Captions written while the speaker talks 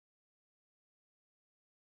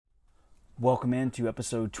Welcome into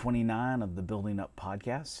episode 29 of the Building Up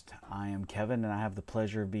podcast. I am Kevin, and I have the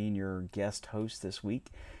pleasure of being your guest host this week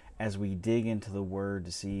as we dig into the Word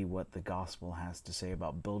to see what the gospel has to say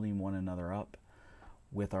about building one another up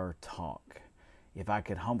with our talk. If I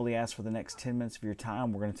could humbly ask for the next 10 minutes of your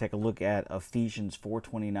time, we're going to take a look at Ephesians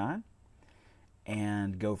 4:29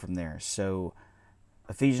 and go from there. So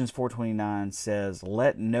Ephesians 4:29 says,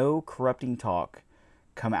 "Let no corrupting talk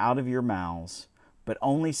come out of your mouths, but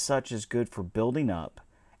only such as good for building up,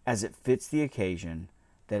 as it fits the occasion,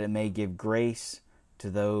 that it may give grace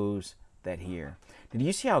to those that hear." Did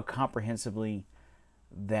you see how comprehensively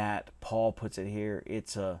that Paul puts it here?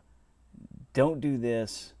 It's a don't do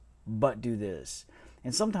this, but do this.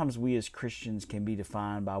 And sometimes we as Christians can be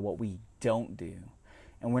defined by what we don't do,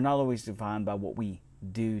 and we're not always defined by what we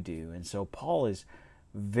do. And so Paul is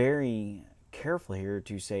very careful here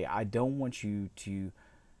to say, I don't want you to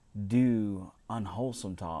do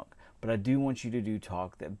unwholesome talk, but I do want you to do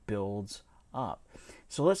talk that builds up.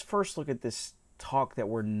 So let's first look at this talk that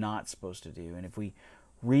we're not supposed to do. And if we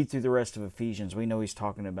read through the rest of Ephesians, we know he's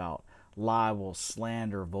talking about libel,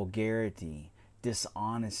 slander, vulgarity,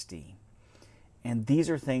 dishonesty. And these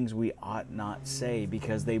are things we ought not say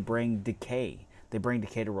because they bring decay. They bring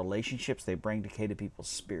decay to relationships. They bring decay to people's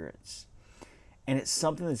spirits. And it's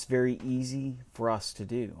something that's very easy for us to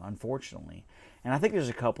do, unfortunately. And I think there's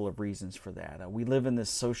a couple of reasons for that. We live in this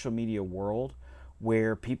social media world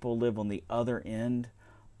where people live on the other end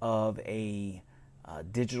of a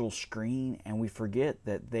digital screen, and we forget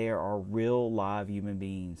that there are real live human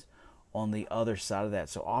beings on the other side of that.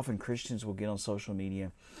 So often Christians will get on social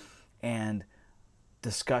media and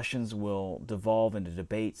discussions will devolve into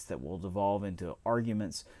debates that will devolve into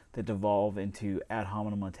arguments that devolve into ad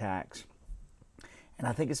hominem attacks. And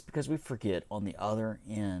I think it's because we forget on the other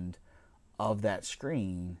end of that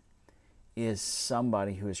screen is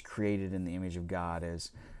somebody who is created in the image of God, as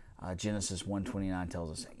Genesis 1:29 tells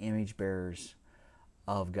us, image bearers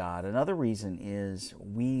of God. Another reason is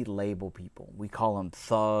we label people. We call them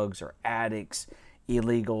thugs or addicts,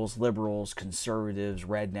 illegals, liberals, conservatives,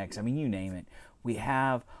 rednecks. I mean, you name it. We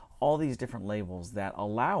have all these different labels that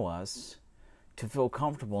allow us to feel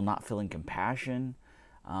comfortable not feeling compassion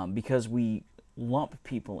because we lump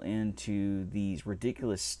people into these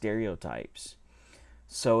ridiculous stereotypes.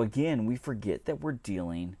 So again, we forget that we're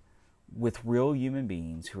dealing with real human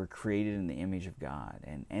beings who are created in the image of God,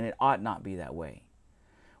 and it ought not be that way.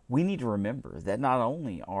 We need to remember that not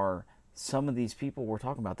only are some of these people we're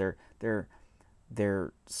talking about,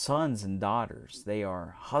 they're sons and daughters, they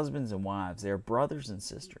are husbands and wives, they're brothers and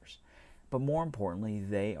sisters, but more importantly,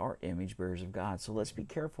 they are image bearers of God. So let's be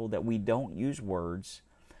careful that we don't use words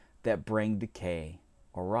that bring decay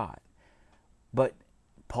or rot. But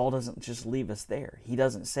Paul doesn't just leave us there. He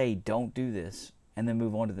doesn't say, don't do this, and then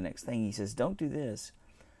move on to the next thing. He says, don't do this,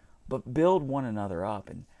 but build one another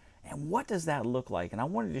up. And what does that look like? And I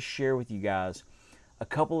wanted to share with you guys a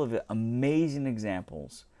couple of amazing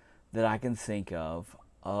examples that I can think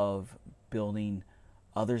of building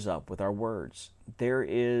others up with our words. There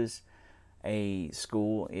is a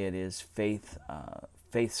school, it is Faith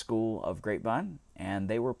School of Grapevine, and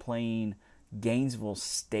they were playing Gainesville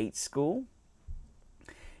State School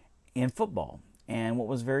in football. And what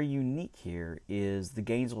was very unique here is the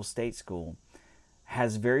Gainesville State School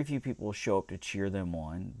has very few people show up to cheer them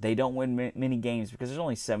on. They don't win many games because there's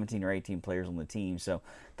only 17 or 18 players on the team, so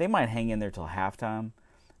they might hang in there till halftime,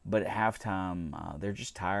 but at halftime they're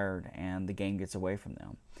just tired and the game gets away from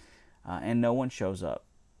them. And no one shows up,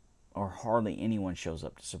 or hardly anyone shows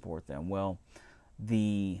up to support them. Well,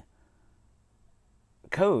 the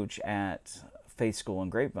coach at Faith School in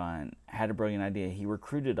Grapevine had a brilliant idea. He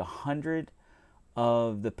recruited 100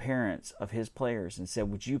 of the parents of his players and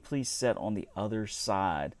said, would you please sit on the other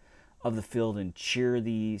side of the field and cheer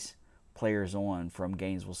these players on from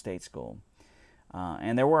Gainesville State School?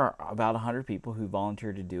 And there were about 100 people who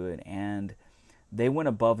volunteered to do it, and they went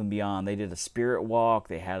above and beyond. They did a spirit walk.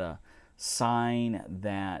 They had a sign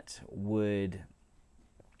that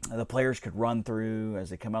the players could run through as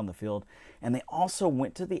they come out on the field. And they also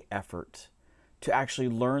went to the effort to actually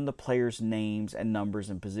learn the players' names and numbers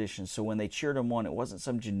and positions. So when they cheered them on, it wasn't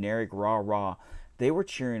some generic rah-rah. They were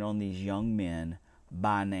cheering on these young men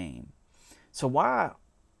by name. So why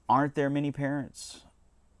aren't there many parents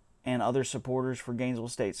and other supporters for Gainesville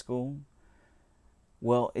State School?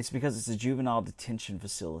 Well, it's because it's a juvenile detention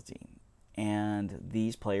facility, and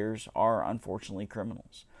these players are unfortunately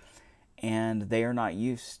criminals, and they are not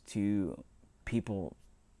used to people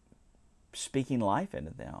speaking life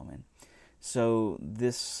into them. And so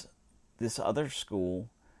this other school,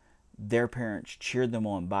 their parents cheered them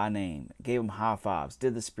on by name, gave them high fives,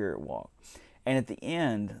 did the spirit walk. And at the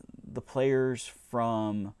end, the players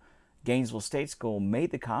from Gainesville State School made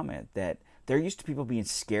the comment that they're used to people being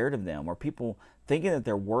scared of them, or people thinking that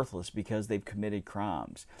they're worthless because they've committed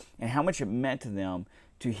crimes, and how much it meant to them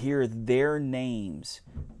to hear their names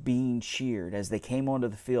being cheered as they came onto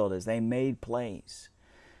the field, as they made plays.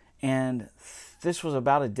 And this was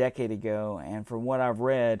about a decade ago, and from what I've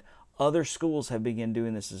read, other schools have begun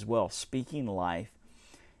doing this as well, speaking life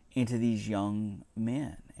into these young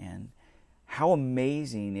men. And how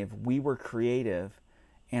amazing if we were creative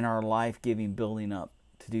in our life-giving building up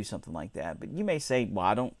to do something like that. But you may say, well,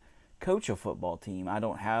 I don't coach a football team. I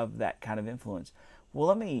don't have that kind of influence. Well,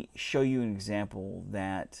 let me show you an example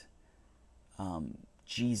that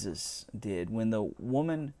Jesus did. When the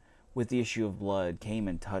woman with the issue of blood came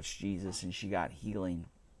and touched Jesus and she got healing,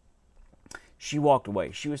 she walked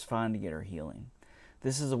away. She was fine to get her healing.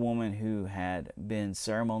 This is a woman who had been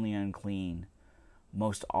ceremonially unclean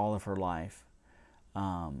most all of her life,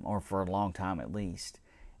 or for a long time at least.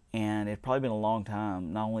 And it had probably been a long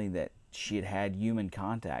time, not only that she had had human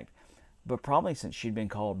contact, but probably since she'd been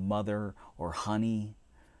called mother or honey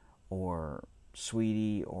or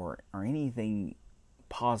sweetie or anything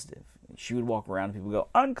positive. She would walk around and people would go,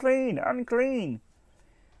 unclean, unclean.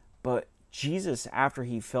 But Jesus, after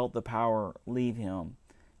he felt the power leave him,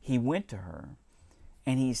 he went to her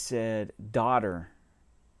and he said, daughter,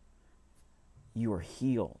 you are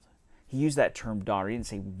healed. He used that term daughter. He didn't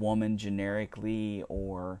say woman generically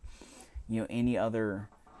or any other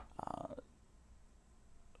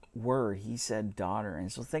word. He said daughter.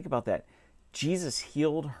 And so think about that. Jesus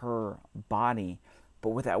healed her body, but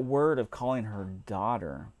with that word of calling her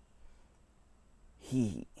daughter,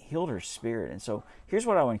 he healed her spirit. And so here's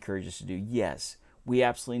what I would encourage us to do. Yes, we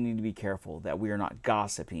absolutely need to be careful that we are not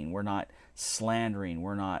gossiping, we're not slandering,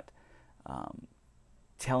 we're not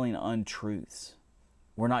telling untruths,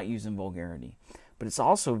 we're not using vulgarity. But it's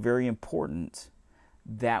also very important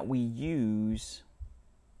that we use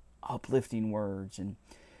uplifting words. And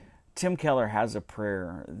Tim Keller has a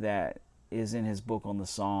prayer that is in his book on the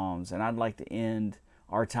Psalms, and I'd like to end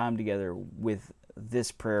our time together with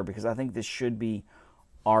this prayer because I think this should be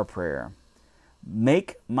our prayer.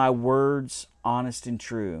 Make my words honest and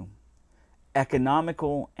true,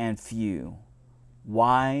 economical and few,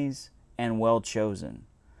 wise and well chosen,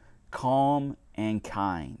 calm and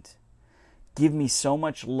kind. Give me so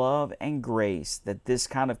much love and grace that this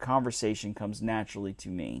kind of conversation comes naturally to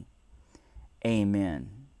me.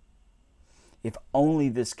 Amen. If only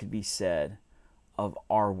this could be said of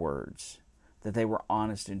our words, that they were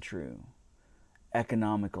honest and true,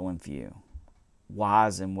 economical and few,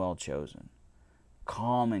 wise and well chosen,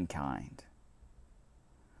 calm and kind,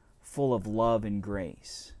 full of love and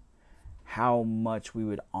grace. How much we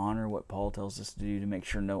would honor what Paul tells us to do to make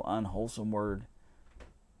sure no unwholesome word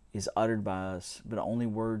is uttered by us, but only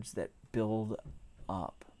words that build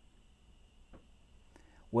up.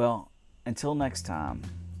 Well, until next time,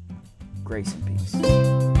 grace and peace.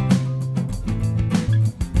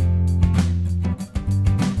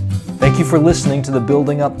 Thank you for listening to the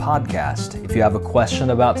Building Up podcast. If you have a question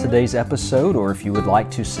about today's episode, or if you would like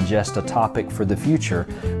to suggest a topic for the future,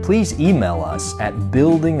 please email us at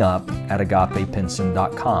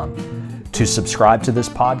buildingup@agapepinson.com. To subscribe to this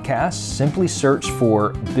podcast, simply search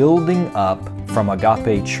for Building Up from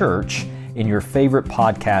Agape Church in your favorite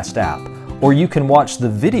podcast app, or you can watch the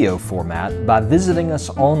video format by visiting us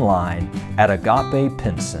online at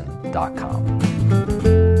agapepinson.com.